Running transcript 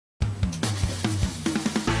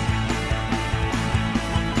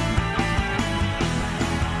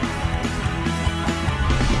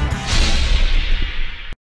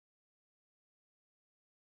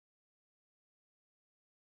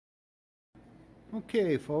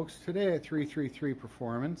Okay, folks, today at 333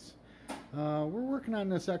 Performance, we're working on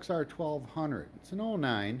this XR1200. It's an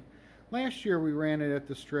 '09. Last year we ran it at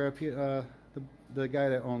the strip. The guy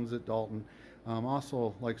that owns it, Dalton,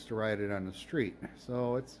 also likes to ride it on the street.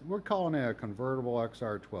 So we're calling it a convertible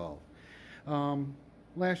XR12.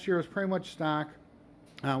 Last year was pretty much stock.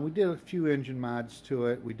 We did a few engine mods to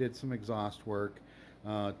it. We did some exhaust work,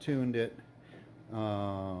 tuned it,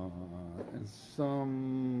 and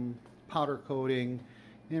some powder coating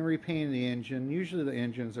and repainting the engine. Usually the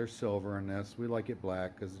engines are silver in this. We like it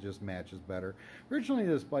black because it just matches better. Originally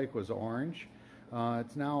this bike was orange.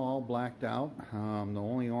 It's now all blacked out. The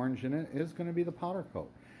only orange in it is going to be the powder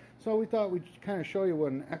coat. So we thought we'd kind of show you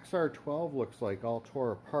what an XR12 looks like all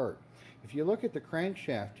tore apart. If you look at the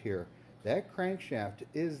crankshaft here, that crankshaft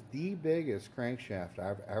is the biggest crankshaft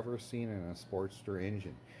I've ever seen in a Sportster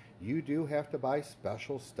engine. You do have to buy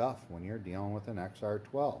special stuff when you're dealing with an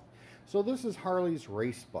XR12. So this is Harley's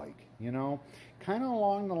race bike, you know, kind of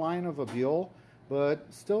along the line of a Buell, but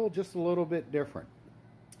still just a little bit different.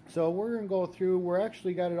 So we're going to go through, we're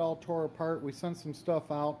actually got it all tore apart. We sent some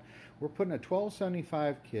stuff out. We're putting a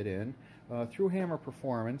 1275 kit in through Hammer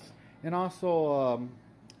Performance, and also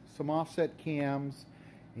some offset cams,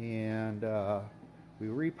 and we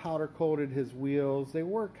repowder coated his wheels. They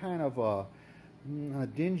were kind of a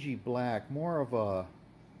dingy black, more of a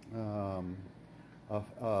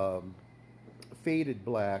faded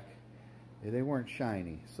black. They weren't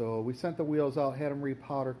shiny. So we sent the wheels out, had them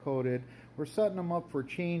repowder coated. We're setting them up for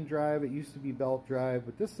chain drive. It used to be belt drive,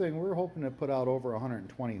 but this thing we're hoping to put out over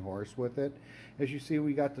 120 horse with it. As you see,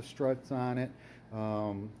 we got the struts on it.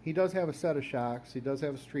 He does have a set of shocks. He does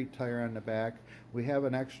have a street tire on the back. We have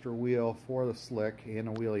an extra wheel for the slick and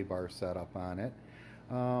a wheelie bar setup on it.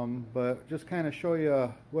 But just kind of show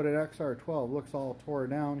you what an XR12 looks all tore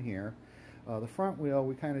down here. The front wheel,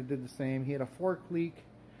 we kind of did the same. He had a fork leak,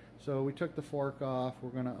 so we took the fork off. We're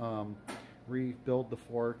going to rebuild the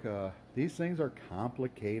fork. These things are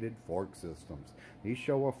complicated fork systems. These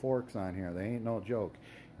Showa forks on here, they ain't no joke.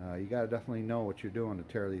 You got to definitely know what you're doing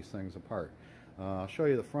to tear these things apart. I'll show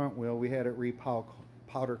you the front wheel. We had it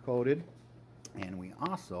repowder coated, and we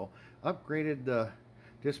also upgraded the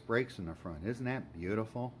disc brakes in the front. Isn't that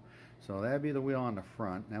beautiful? So that'd be the wheel on the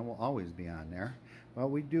front. That will always be on there. But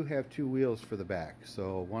we do have two wheels for the back.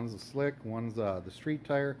 So one's the slick, one's the street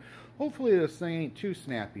tire. Hopefully this thing ain't too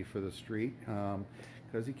snappy for the street,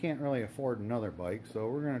 because you can't really afford another bike. So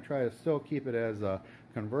we're going to try to still keep it as a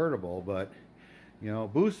convertible. But, you know,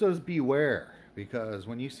 boostas beware, because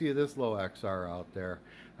when you see this low XR out there,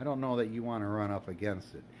 I don't know that you want to run up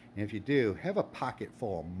against it. And if you do, have a pocket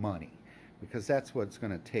full of money, because that's what it's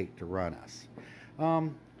going to take to run us.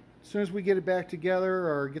 As soon as we get it back together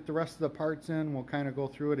or get the rest of the parts in, we'll kind of go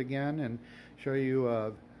through it again and show you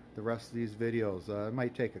the rest of these videos. It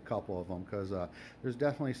might take a couple of them, because there's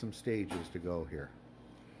definitely some stages to go here.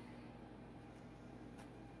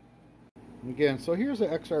 Again, so here's the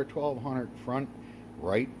XR1200 front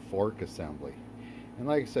right fork assembly. And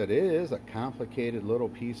like I said, it is a complicated little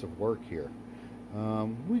piece of work here.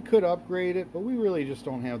 We could upgrade it, but we really just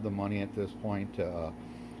don't have the money at this point to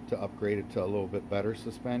upgrade it to a little bit better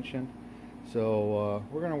suspension. So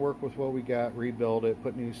we're going to work with what we got, rebuild it,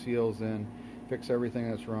 put new seals in, fix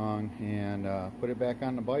everything that's wrong, and put it back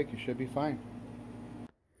on the bike. It should be fine.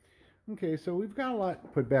 Okay, so we've got a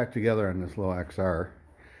lot put back together on this little XR.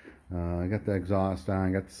 I got the exhaust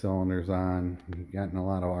on, got the cylinders on, gotten a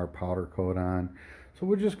lot of our powder coat on. So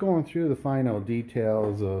we're just going through the final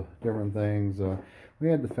details of different things. We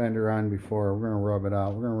had the fender on before. We're going to rub it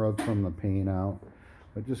out. We're going to rub some of the paint out.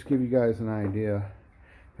 But just to give you guys an idea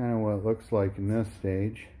kind of what it looks like in this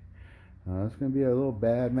stage. It's going to be a little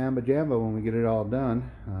bad mamba jamba when we get it all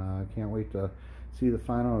done. I can't wait to see the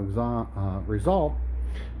final result.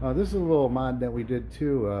 This is a little mod that we did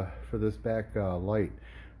too for this back light.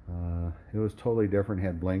 It was totally different. It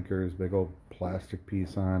had blinkers, big old plastic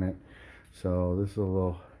piece on it. So this is a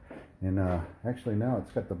little, and actually now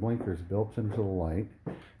it's got the blinkers built into the light,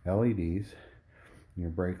 LEDs, your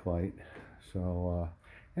brake light. So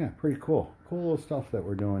yeah, pretty cool. Cool little stuff that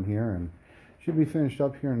we're doing here, and should be finished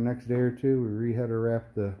up here in the next day or two. We re-header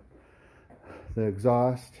wrapped the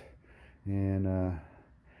exhaust, and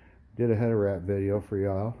did a header wrap video for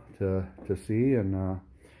y'all to see, and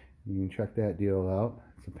you can check that deal out.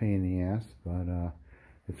 It's a pain in the ass, but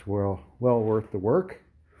it's well worth the work.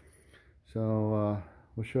 So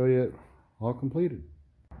we'll show you it all completed.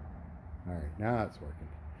 All right, now it's working.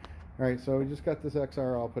 All right, so we just got this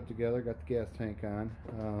XR all put together, got the gas tank on.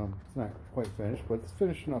 It's not quite finished, but it's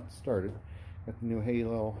finished enough to start it. Got the new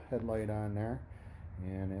halo headlight on there,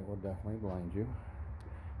 and it will definitely blind you.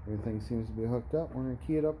 Everything seems to be hooked up. We're going to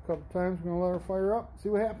key it up a couple times. We're going to let her fire up, see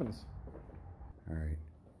what happens. All right,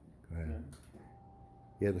 go ahead.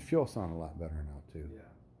 Yeah, the fuel sounds a lot better now too. Yeah.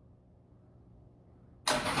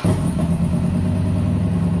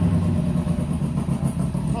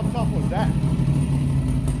 How tough was that?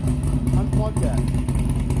 Unplug that.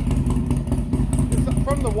 It's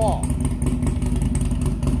from the wall.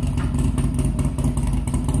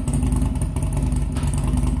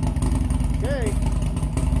 Okay.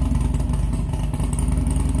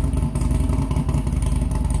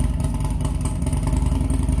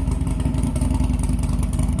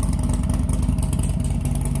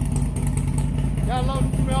 Gotta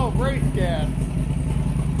love the smell of race gas.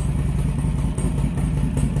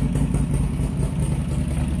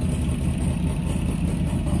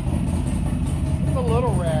 It's a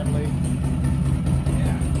little rattly.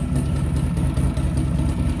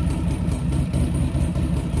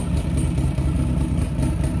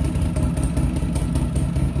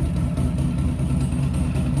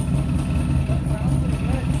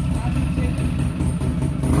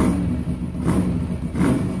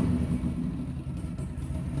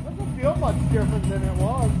 Doesn't feel much different than it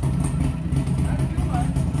was. Not too much.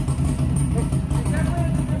 It's definitely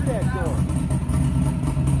a Look at that door.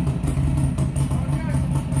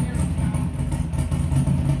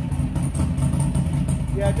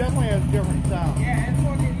 Yeah, it definitely has a different sound. Yeah, it's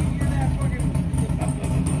fucking, you hear that fucking...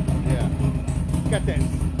 Yeah. Got that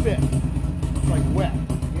spit. It's like wet.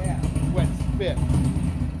 Yeah. Wet spit.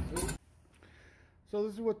 So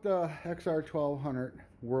this is what the XR1200,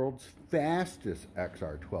 world's fastest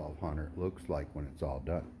XR1200, looks like when it's all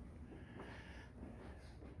done.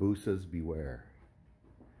 Boosas beware.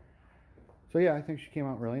 So yeah, I think she came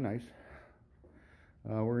out really nice.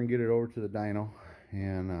 We're going to get it over to the dyno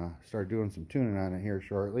and start doing some tuning on it here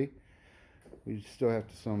shortly. We still have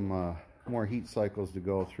some more heat cycles to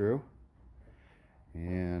go through.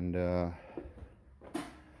 And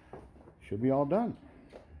should be all done.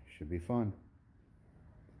 Should be fun.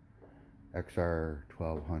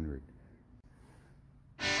 XR1200.